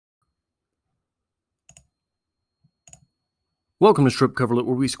Welcome to Strip Coverlet,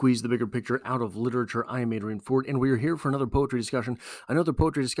 where we squeeze the bigger picture out of literature. I am Adrian Ford, and we are here for another poetry discussion. Another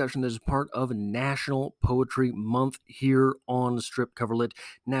poetry discussion that is part of National Poetry Month here on Strip Coverlet.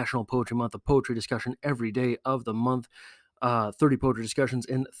 National Poetry Month, a poetry discussion every day of the month. 30 poetry discussions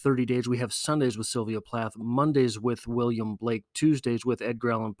in 30 days. We have Sundays with Sylvia Plath, Mondays with William Blake, Tuesdays with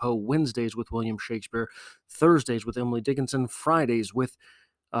Edgar Allan Poe, Wednesdays with William Shakespeare, Thursdays with Emily Dickinson, Fridays with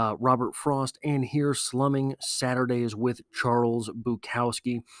Robert Frost, and here slumming Saturdays with Charles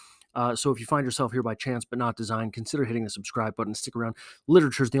Bukowski. So if you find yourself here by chance but not design, consider hitting the subscribe button. Stick around.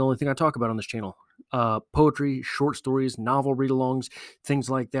 Literature is the only thing I talk about on this channel. Poetry, short stories, novel read-alongs, things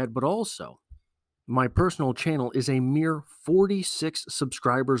like that. But also, my personal channel is a mere 46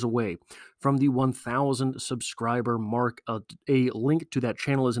 subscribers away from the 1,000 subscriber mark. A link to that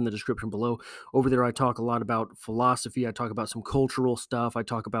channel is in the description below. Over there, I talk a lot about philosophy. I talk about some cultural stuff. I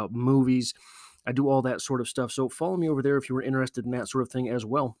talk about movies. I do all that sort of stuff. So follow me over there if you were interested in that sort of thing as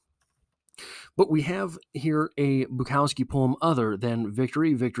well. But we have here a Bukowski poem other than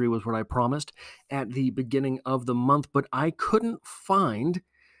Victory. Victory was what I promised at the beginning of the month, but I couldn't find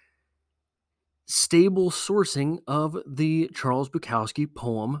stable sourcing of the Charles Bukowski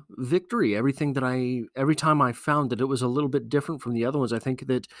poem Victory. Every time I found it was a little bit different from the other ones. I think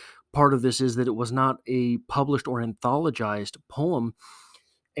that part of this is that it was not a published or anthologized poem,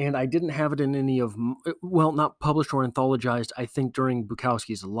 and I didn't have it in any of, well, not published or anthologized, I think, during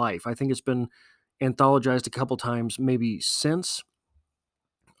Bukowski's life. I think it's been anthologized a couple times, maybe since,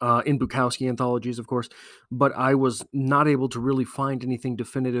 in Bukowski anthologies, of course, but I was not able to really find anything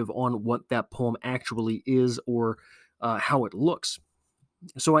definitive on what that poem actually is or how it looks.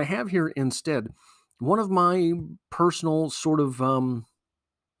 So I have here instead one of my personal sort of,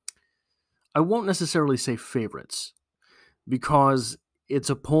 I won't necessarily say favorites, because it's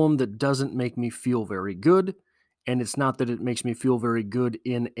a poem that doesn't make me feel very good, and it's not that it makes me feel very good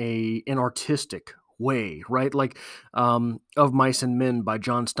in an artistic way, right? Like Of Mice and Men by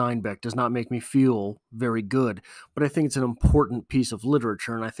John Steinbeck does not make me feel very good, but I think it's an important piece of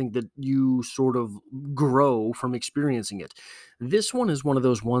literature, and I think that you sort of grow from experiencing it. This one is one of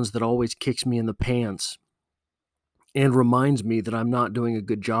those ones that always kicks me in the pants and reminds me that I'm not doing a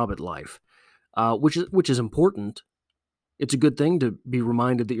good job at life, which is important. It's a good thing to be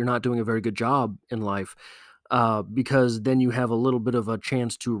reminded that you're not doing a very good job in life, because then you have a little bit of a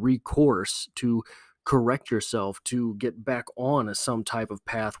chance to recourse, to correct yourself, to get back on some type of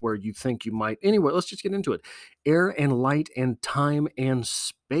path where you think you might. Anyway, let's just get into it. Air and light and time and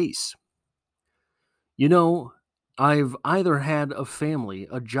space. You know, I've either had a family,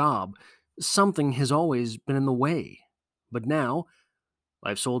 a job, something has always been in the way. But now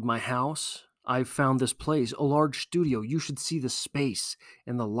I've sold my house. I've found this place, a large studio. You should see the space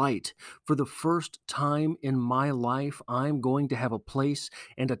and the light. For the first time in my life, I'm going to have a place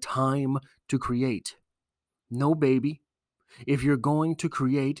and a time to create. No, baby. If you're going to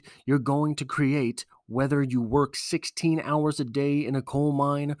create, you're going to create whether you work 16 hours a day in a coal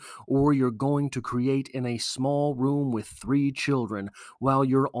mine or you're going to create in a small room with 3 children while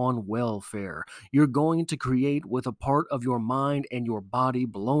you're on welfare. You're going to create with a part of your mind and your body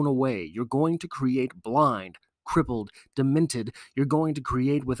blown away. You're going to create blind, crippled, demented. You're going to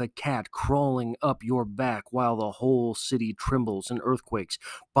create with a cat crawling up your back while the whole city trembles in earthquakes,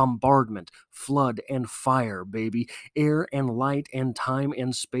 bombardment, flood, and fire, baby. Air and light and time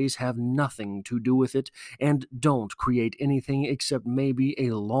and space have nothing to do with it, and don't create anything except maybe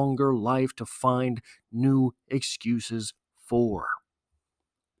a longer life to find new excuses for.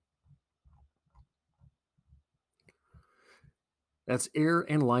 That's air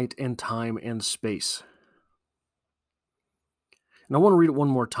and light and time and space. And I want to read it one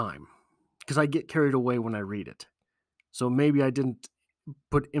more time because I get carried away when I read it. So maybe I didn't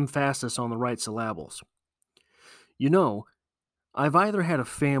put emphasis on the right syllables. You know, I've either had a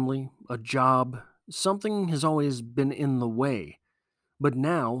family, a job, something has always been in the way, but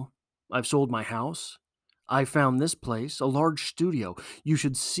now I've sold my house. I found this place, a large studio. You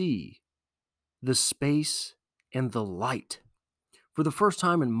should see the space and the light. For the first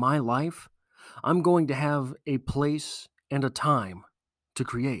time in my life, I'm going to have a place and a time to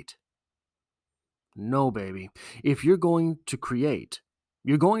create. No, baby. If you're going to create,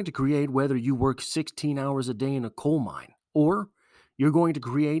 you're going to create whether you work 16 hours a day in a coal mine, or you're going to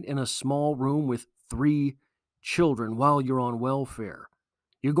create in a small room with 3 children while you're on welfare.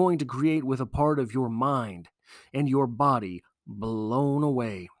 You're going to create with a part of your mind and your body blown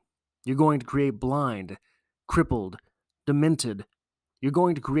away. You're going to create blind, crippled, demented. You're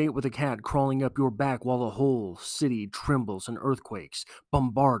going to create with a cat crawling up your back while the whole city trembles in earthquakes,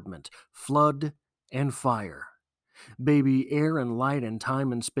 bombardment, flood, and fire. Baby, air and light and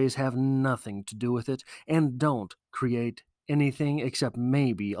time and space have nothing to do with it and don't create anything except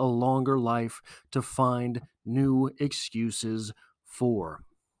maybe a longer life to find new excuses for.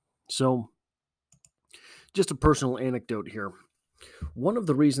 So, just a personal anecdote here. One of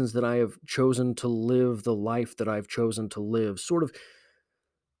the reasons that I have chosen to live the life that I've chosen to live, sort of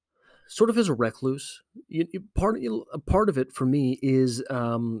as a recluse, a part of it for me is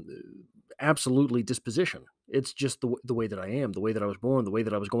absolutely disposition. It's just the way that I am, the way that I was born, the way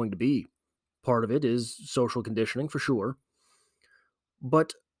that I was going to be. Part of it is social conditioning for sure.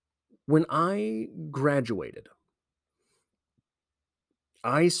 But when I graduated,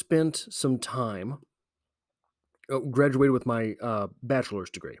 I spent some time, graduated with my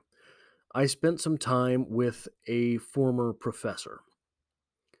bachelor's degree. I spent some time with a former professor,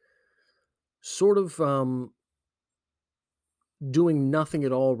 sort of doing nothing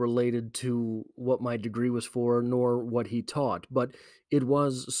at all related to what my degree was for, nor what he taught. But it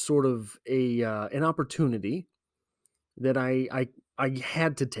was sort of a an opportunity that I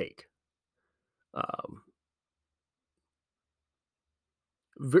had to take. Um,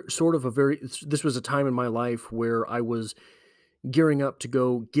 Sort of a very this was a time in my life where I was gearing up to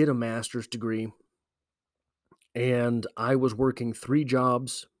go get a master's degree, and I was working 3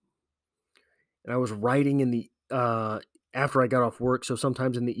 jobs, and I was writing in the after I got off work, so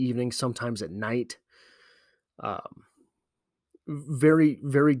sometimes in the evening, sometimes at night. Um, Very,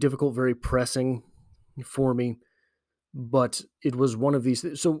 very difficult, very pressing for me, but it was one of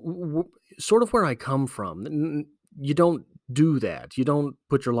these so sort of where I come from, you don't do that. You don't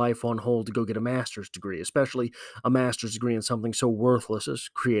put your life on hold to go get a master's degree, especially a master's degree in something so worthless as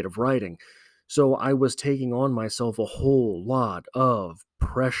creative writing. So I was taking on myself a whole lot of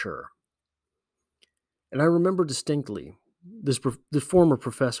pressure. And I remember distinctly this former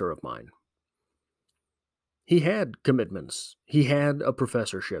professor of mine. He had commitments. He had a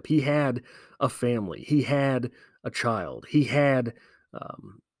professorship. He had a family. He had a child. He had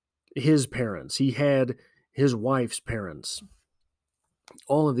um, his parents. He had his wife's parents.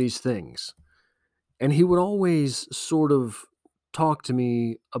 All of these things. And he would always sort of talk to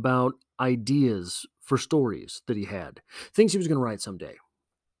me about ideas for stories that he had, things he was going to write someday.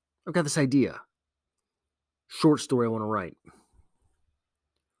 I've got this idea, short story I want to write.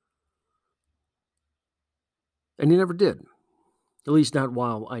 And he never did, at least not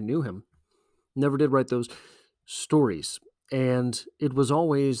while I knew him. Never did write those stories. And it was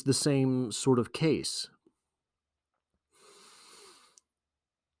always the same sort of case.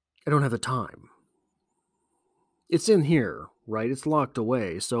 I don't have the time. It's in here, right? It's locked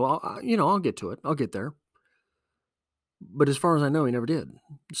away. So I'll get to it. I'll get there. But as far as I know, he never did.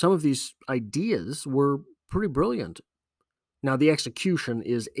 Some of these ideas were pretty brilliant. Now, the execution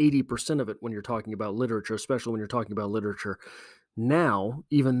is 80% of it when you're talking about literature, especially when you're talking about literature now,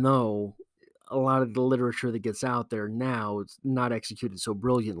 even though a lot of the literature that gets out there now it's not executed so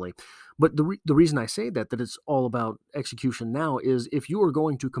brilliantly. But the reason I say that it's all about execution now is if you are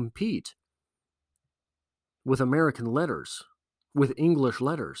going to compete with American letters, with English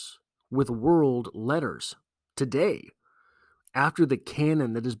letters, with world letters today, after the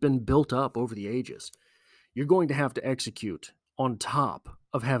canon that has been built up over the ages, you're going to have to execute on top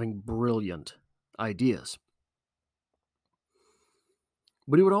of having brilliant ideas.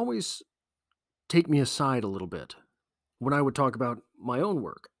 But he would always take me aside a little bit when I would talk about my own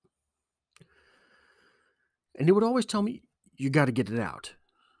work. And he would always tell me, you got to get it out.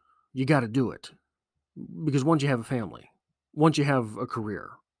 You got to do it. Because once you have a family, once you have a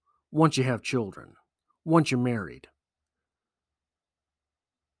career, once you have children, once you're married,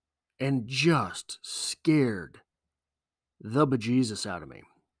 and just scared the bejesus out of me.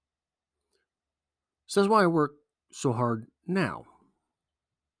 So that's why I work so hard now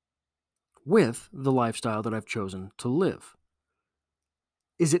with the lifestyle that I've chosen to live.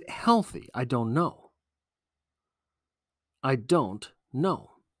 Is it healthy? I don't know. I don't know.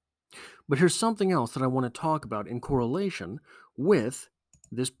 But here's something else that I want to talk about in correlation with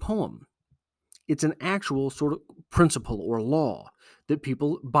this poem. It's an actual sort of principle or law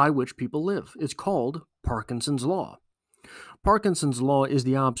by which people live. It's called Parkinson's Law. Parkinson's Law is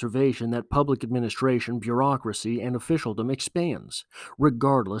the observation that public administration, bureaucracy, and officialdom expands,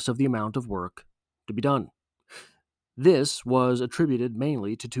 regardless of the amount of work to be done. This was attributed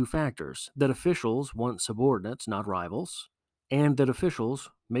mainly to 2 factors: that officials want subordinates, not rivals, and that officials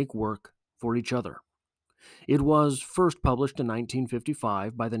make work for each other. It was first published in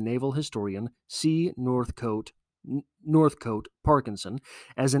 1955 by the naval historian C. Northcote Parkinson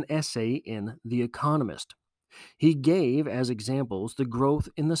as an essay in The Economist. He gave as examples the growth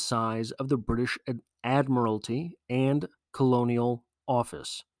in the size of the British Admiralty and Colonial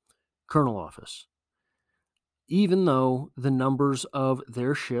Office, Colonel Office, even though the numbers of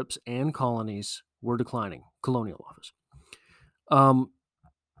their ships and colonies were declining. Colonial Office. Um,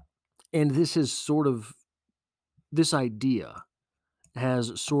 and this idea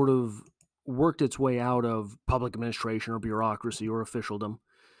has sort of worked its way out of public administration or bureaucracy or officialdom,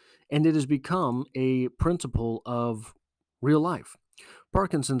 and it has become a principle of real life.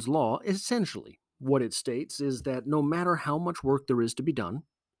 Parkinson's law, essentially, what it states is that no matter how much work there is to be done,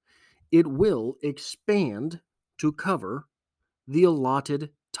 it will expand to cover the allotted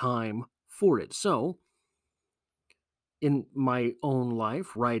time for it. So, in my own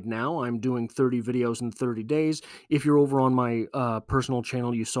life right now, I'm doing 30 videos in 30 days. If you're over on my personal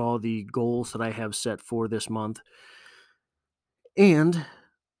channel, you saw the goals that I have set for this month. And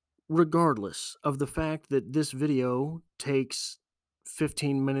regardless of the fact that this video takes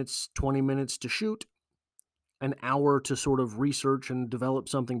 15 minutes, 20 minutes to shoot, an hour to sort of research and develop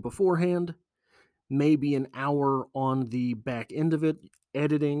something beforehand, maybe an hour on the back end of it,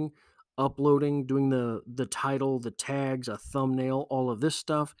 editing, uploading, doing the title, the tags, a thumbnail, all of this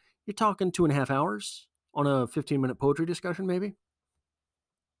stuff. You're talking 2.5 hours on a 15-minute poetry discussion, maybe.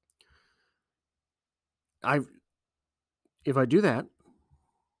 If I do that,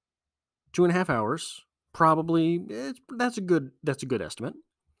 2.5 hours, probably that's a good estimate.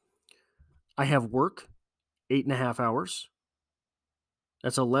 I have work, 8.5 hours.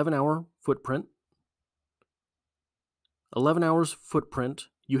 That's 11-hour footprint. 11 hours footprint.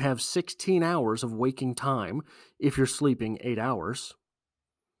 You have 16 hours of waking time if you're sleeping 8 hours.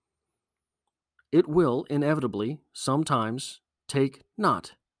 It will inevitably sometimes take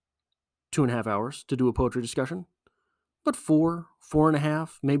not 2.5 hours to do a poetry discussion, but 4.5.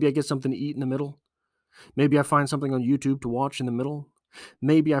 Maybe I get something to eat in the middle. Maybe I find something on YouTube to watch in the middle.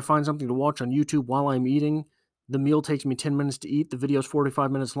 Maybe I find something to watch on YouTube while I'm eating. The meal takes me 10 minutes to eat. The video's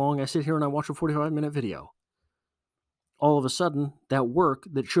 45 minutes long. I sit here and I watch a 45-minute video. All of a sudden, that work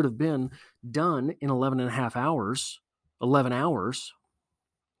that should have been done in 11 hours,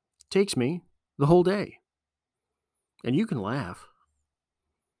 takes me the whole day. And you can laugh.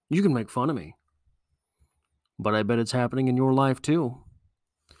 You can make fun of me. But I bet it's happening in your life too.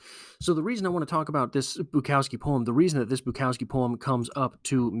 So the reason I want to talk about this Bukowski poem, the reason that this Bukowski poem comes up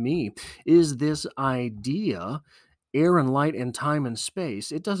to me is this idea, air and light and time and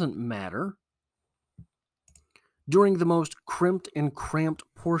space, it doesn't matter. During the most crimped and cramped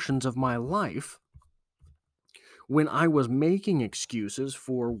portions of my life, when I was making excuses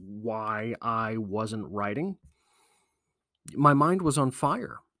for why I wasn't writing, my mind was on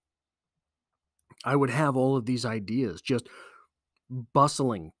fire. I would have all of these ideas just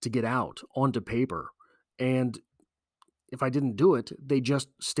bustling to get out onto paper. And if I didn't do it, they just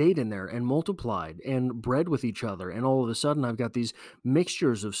stayed in there and multiplied and bred with each other. And all of a sudden, I've got these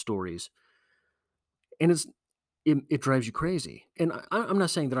mixtures of stories. And it drives you crazy. And I'm not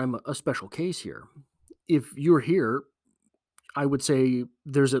saying that I'm a special case here. If you're here, I would say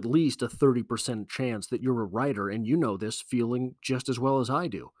there's at least a 30% chance that you're a writer and you know this feeling just as well as I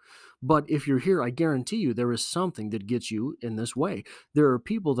do. But if you're here, I guarantee you there is something that gets you in this way. There are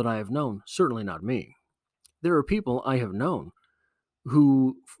people that I have known, certainly not me. There are people I have known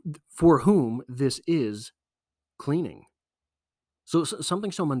for whom this is cleaning. So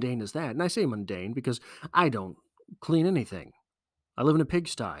something so mundane as that. And I say mundane because I don't clean anything. I live in a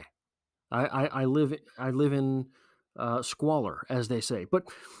pigsty. I live in squalor, as they say. But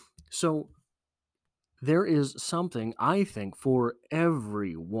so there is something, I think, for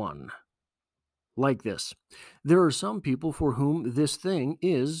everyone like this. There are some people for whom this thing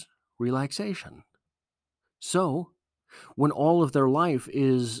is relaxation. So when all of their life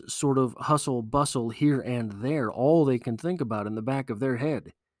is sort of hustle bustle here and there, all they can think about in the back of their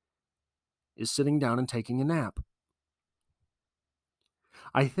head is sitting down and taking a nap.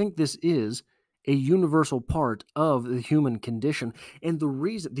 I think this is a universal part of the human condition. And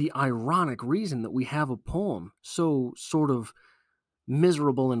the ironic reason that we have a poem so sort of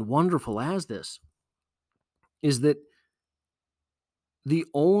miserable and wonderful as this is that the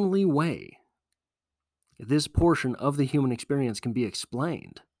only way this portion of the human experience can be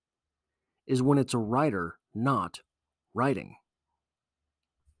explained is when it's a writer not writing.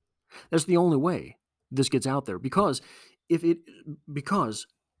 That's the only way this gets out there, because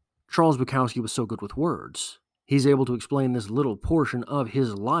Charles Bukowski was so good with words, he's able to explain this little portion of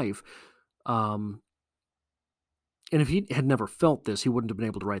his life. And if he had never felt this, he wouldn't have been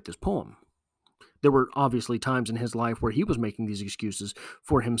able to write this poem. There were obviously times in his life where he was making these excuses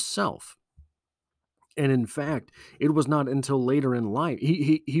for himself. And in fact, it was not until later in life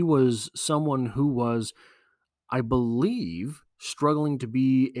he was someone who was, I believe, struggling to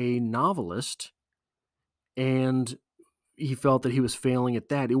be a novelist, and he felt that he was failing at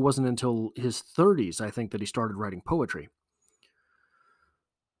that. It wasn't until his 30s, I think, that he started writing poetry.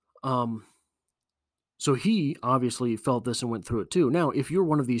 Um, so he obviously felt this and went through it too. Now, if you're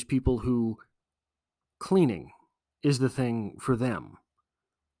one of these people who cleaning is the thing for them,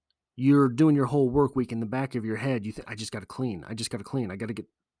 you're doing your whole work week in the back of your head. You think, I just got to clean. I just got to clean. I got to get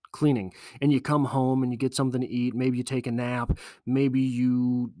cleaning. And you come home and you get something to eat. Maybe you take a nap. Maybe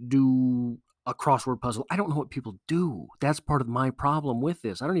you do a crossword puzzle. I don't know what people do. That's part of my problem with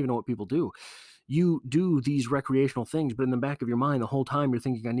this. I don't even know what people do. You do these recreational things, but in the back of your mind, the whole time you're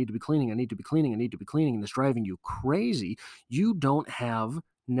thinking, I need to be cleaning. I need to be cleaning. I need to be cleaning. And it's driving you crazy. You don't have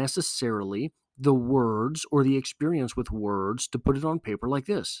necessarily the words or the experience with words to put it on paper like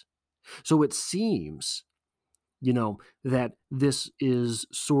this. So it seems, that this is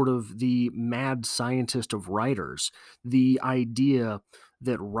sort of the mad scientist of writers, the idea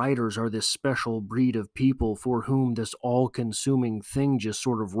that writers are this special breed of people for whom this all consuming thing just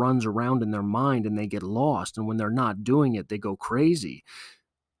sort of runs around in their mind and they get lost. And when they're not doing it, they go crazy,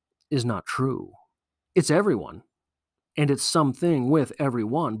 is not true. It's everyone. And it's something with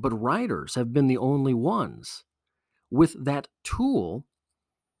everyone. But writers have been the only ones with that tool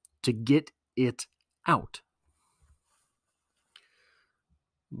to get it out.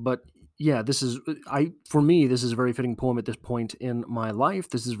 But yeah, this is for me, this is a very fitting poem at this point in my life.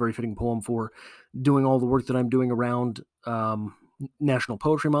 This is a very fitting poem for doing all the work that I'm doing around National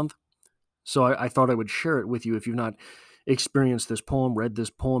Poetry Month. So I thought I would share it with you if you've not experienced this poem, read this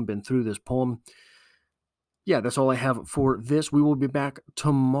poem, been through this poem. Yeah, that's all I have for this. We will be back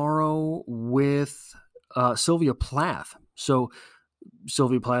tomorrow with Sylvia Plath. So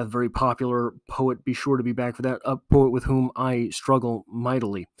Sylvia Plath, very popular poet. Be sure to be back for that. A poet with whom I struggle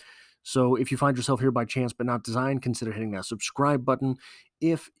mightily. So if you find yourself here by chance but not design, consider hitting that subscribe button.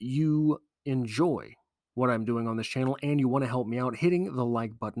 If you enjoy what I'm doing on this channel and you want to help me out, hitting the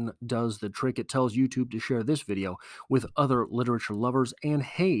like button does the trick. It tells YouTube to share this video with other literature lovers. And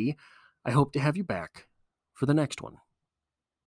hey, I hope to have you back for the next one.